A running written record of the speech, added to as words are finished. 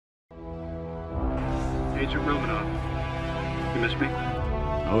Agent Romanov. You miss me?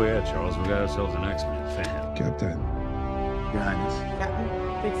 Oh yeah, Charles, we got ourselves an X-Men fan. Captain. Your Highness. Captain,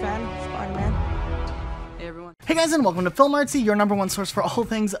 big fan, Spider-Man. Hey everyone. Hey guys, and welcome to Film Artsy, your number one source for all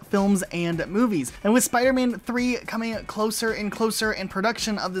things films and movies. And with Spider-Man 3 coming closer and closer and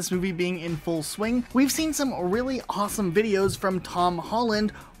production of this movie being in full swing, we've seen some really awesome videos from Tom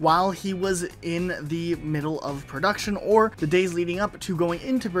Holland while he was in the middle of production or the days leading up to going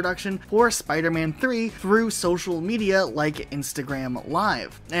into production for Spider-Man 3 through social media like Instagram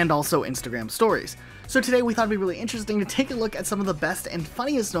Live and also Instagram Stories. So today we thought it'd be really interesting to take a look at some of the best and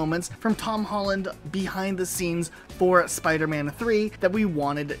funniest moments from Tom Holland behind the scenes for Spider-Man 3 that we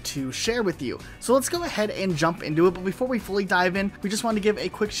wanted to share with you. So let's go ahead and jump into it, but before we fully dive in, we just want to give a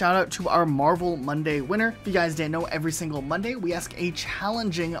quick shout out to our Marvel Monday winner. If you guys didn't know, every single Monday we ask a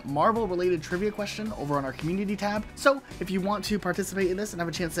challenging Marvel related trivia question over on our community tab. So if you want to participate in this and have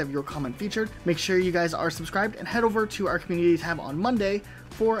a chance to have your comment featured, make sure you guys are subscribed and head over to our community tab on Monday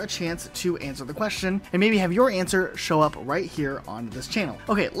for a chance to answer the question and maybe have your answer show up right here on this channel.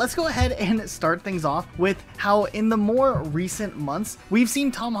 Okay, let's go ahead and start things off with how in the more recent months, we've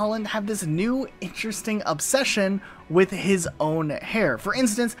seen Tom Holland have this new interesting obsession with his own hair. For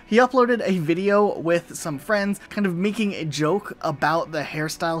instance, he uploaded a video with some friends kind of making a joke about the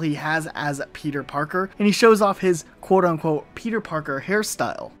hairstyle he has as Peter Parker, and he shows off his quote-unquote Peter Parker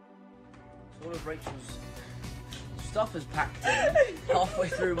hairstyle. All of Rachel's stuff is packed in halfway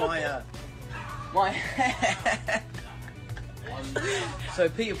through my my hair. So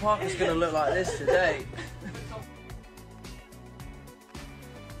Peter Parker's gonna look like this today.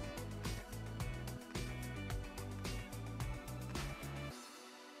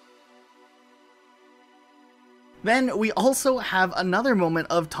 Then we also have another moment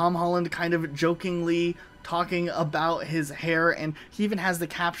of Tom Holland kind of jokingly talking about his hair, and he even has the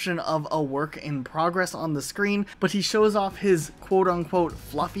caption of a work in progress on the screen, but he shows off his quote-unquote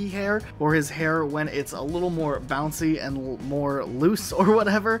fluffy hair, or his hair when it's a little more bouncy and more loose or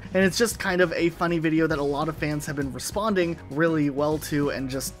whatever, and it's just kind of a funny video that a lot of fans have been responding really well to and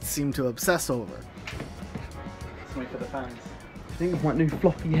just seem to obsess over. Something for the fans. Think of my new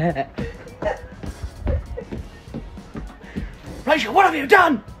fluffy hair. Rachel, what have you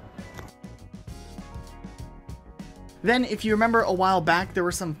done? Then, if you remember a while back, there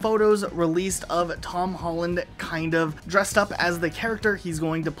were some photos released of Tom Holland kind of dressed up as the character he's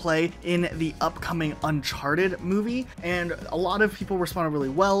going to play in the upcoming Uncharted movie, and a lot of people responded really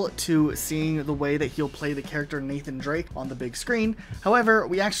well to seeing the way that he'll play the character Nathan Drake on the big screen. However,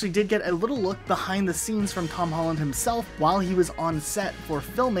 we actually did get a little look behind the scenes from Tom Holland himself while he was on set for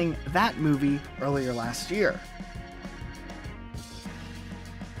filming that movie earlier last year.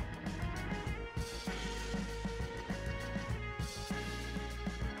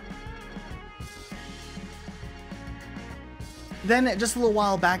 Then, just a little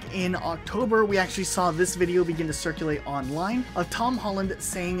while back in October, we actually saw this video begin to circulate online of Tom Holland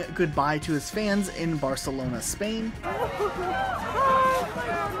saying goodbye to his fans in Barcelona, Spain.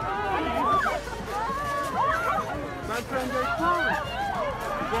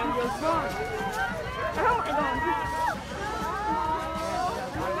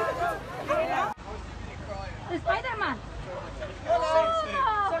 Spider-Man!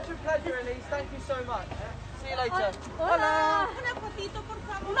 Such a pleasure, Elise. Thank you so much. See you later. Hola. Una fotito, por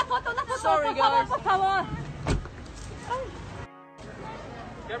favor. Una foto, Sorry, por favor, guys. por favor.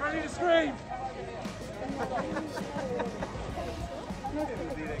 Get ready to scream.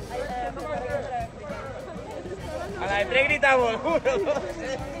 A la de tres gritamos, juro.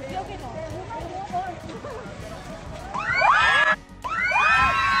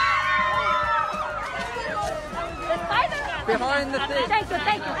 Behind the thing. Thank you,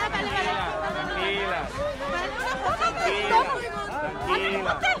 thank you.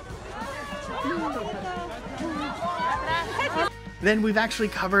 Then we've actually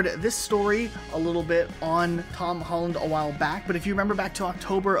covered this story a little bit on Tom Holland a while back, but if you remember back to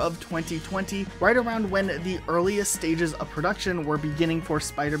October of 2020, right around when the earliest stages of production were beginning for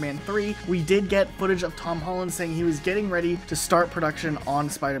Spider-Man 3, we did get footage of Tom Holland saying he was getting ready to start production on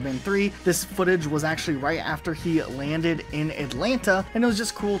Spider-Man 3. This footage was actually right after he landed in Atlanta, and it was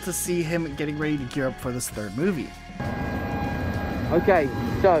just cool to see him getting ready to gear up for this third movie. Okay,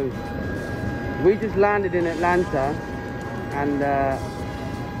 so we just landed in Atlanta, and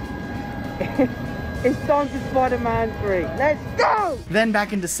It's time for Spider-Man 3. Let's go! Then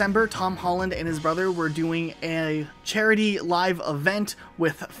back in December, Tom Holland and his brother were doing a charity live event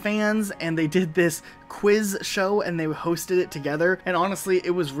with fans, and they did this quiz show and they hosted it together. And honestly,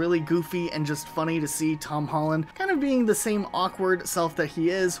 it was really goofy and just funny to see Tom Holland kind of being the same awkward self that he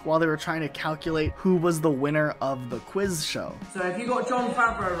is while they were trying to calculate who was the winner of the quiz show. So if you got Jon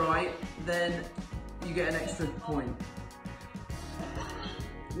Favreau right, then you get an extra point.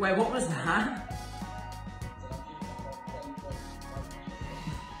 Wait, what was that?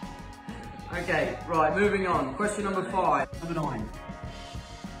 Okay, right, moving on. Question number 5. Number 9.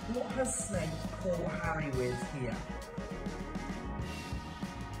 What has Snape caught Harry with here?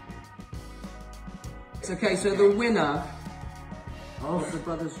 Okay, so the winner of the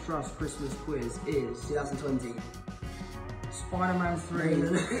Brothers Trust Christmas quiz is 2020 Spider-Man 3.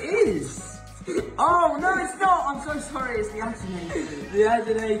 It is! Oh, no, it's not! I'm so sorry, it's the Aginator. The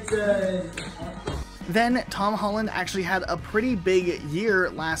Aginator! Then Tom Holland actually had a pretty big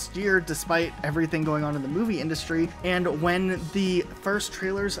year last year despite everything going on in the movie industry, and when the first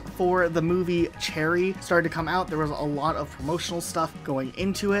trailers for the movie Cherry started to come out, there was a lot of promotional stuff going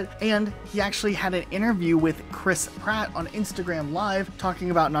into it, and he actually had an interview with Chris Pratt on Instagram Live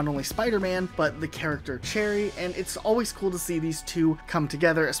talking about not only Spider-Man but the character Cherry, and it's always cool to see these two come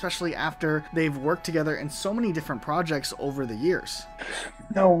together, especially after they've worked together in so many different projects over the years.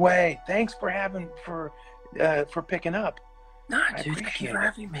 No way. Thanks for picking up. Nah, dude, thank you for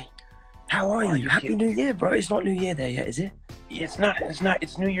having me. How are you? Happy New Year, bro. It's not New Year there yet, is it? It's not.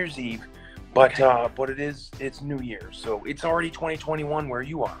 It's New Year's Eve, but it's New Year, so it's already 2021 where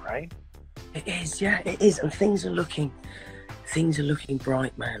you are, right? It is, yeah, it is, and things are looking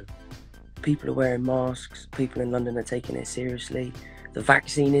bright, man. People are wearing masks. People in London are taking it seriously. The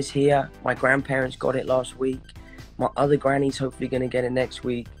vaccine is here. My grandparents got it last week. My other granny's hopefully going to get it next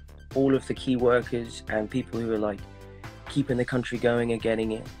week. All of the key workers and people who are like keeping the country going are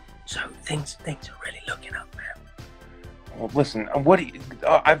getting it. So things are really looking up, man. Well, listen,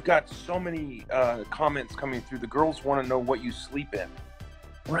 I've got so many comments coming through. The girls want to know what you sleep in.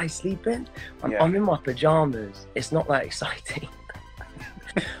 What I sleep in? Yeah. I'm in my pajamas. It's not that exciting.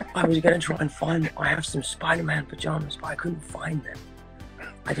 I was going to try and I have some Spider-Man pajamas, but I couldn't find them.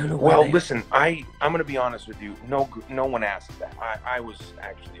 I don't know why. Well, listen, I'm going to be honest with you. No one asked that. I was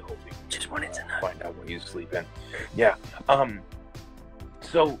actually hoping. Just wanted to know. Find out what you sleep in. Yeah.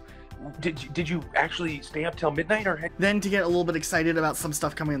 So, did you actually stay up till midnight or? Then, to get a little bit excited about some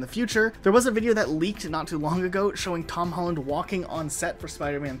stuff coming in the future, there was a video that leaked not too long ago showing Tom Holland walking on set for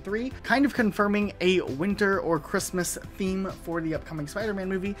Spider-Man 3, kind of confirming a winter or Christmas theme for the upcoming Spider-Man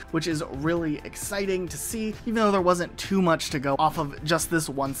movie, which is really exciting to see, even though there wasn't too much to go off of just this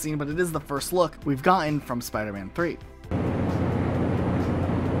one scene, but it is the first look we've gotten from Spider-Man 3.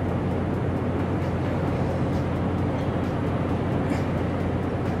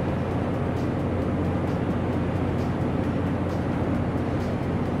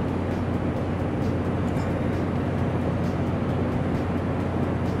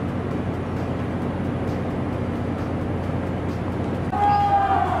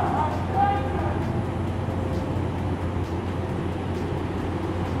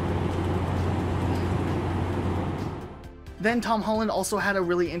 Then Tom Holland also had a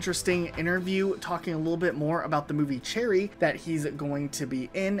really interesting interview talking a little bit more about the movie Cherry that he's going to be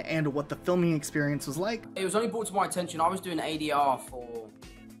in and what the filming experience was like. It was only brought to my attention, I was doing ADR for,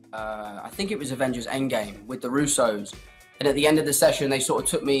 I think it was Avengers Endgame with the Russos. And at the end of the session, they sort of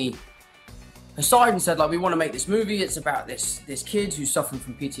took me aside and said, like, we want to make this movie. It's about this kid who's suffering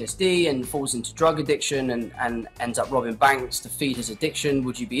from PTSD and falls into drug addiction and ends up robbing banks to feed his addiction.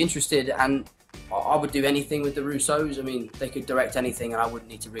 Would you be interested? And I would do anything with the Russos. I mean, they could direct anything and I wouldn't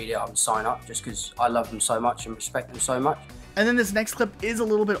need to read it. I would sign up just because I love them so much and respect them so much. And then this next clip is a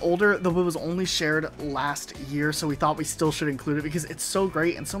little bit older, though it was only shared last year, so we thought we still should include it because it's so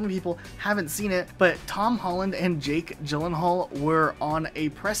great and so many people haven't seen it. But Tom Holland and Jake Gyllenhaal were on a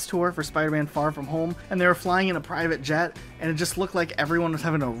press tour for Spider-Man Far From Home, and they were flying in a private jet, and it just looked like everyone was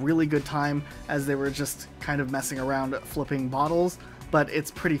having a really good time as they were just kind of messing around flipping bottles, but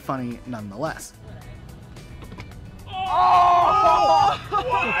it's pretty funny nonetheless. Oh!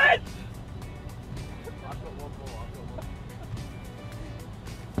 What?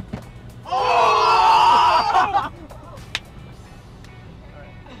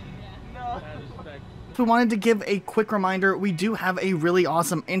 we wanted to give a quick reminder, we do have a really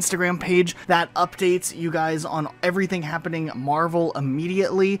awesome Instagram page that updates you guys on everything happening Marvel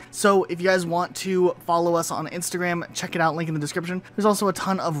immediately. So if you guys want to follow us on Instagram, check it out, link in the description. There's also a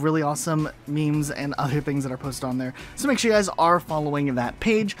ton of really awesome memes and other things that are posted on there. So make sure you guys are following that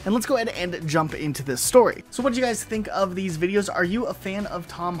page, and let's go ahead and jump into this story. So what do you guys think of these videos? Are you a fan of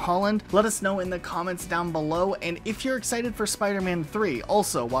Tom Holland? Let us know in the comments down below, and if you're excited for Spider-Man 3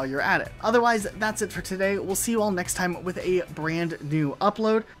 also while you're at it. Otherwise, that's it for today. We'll see you all next time with a brand new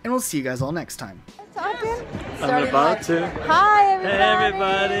upload, and we'll see you guys all next time. I'm about to. Hi,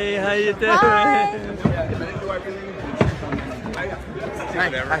 everybody. Hey, everybody. How you doing?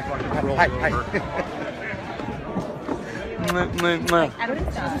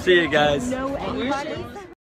 Hi. See you guys. Know anybody?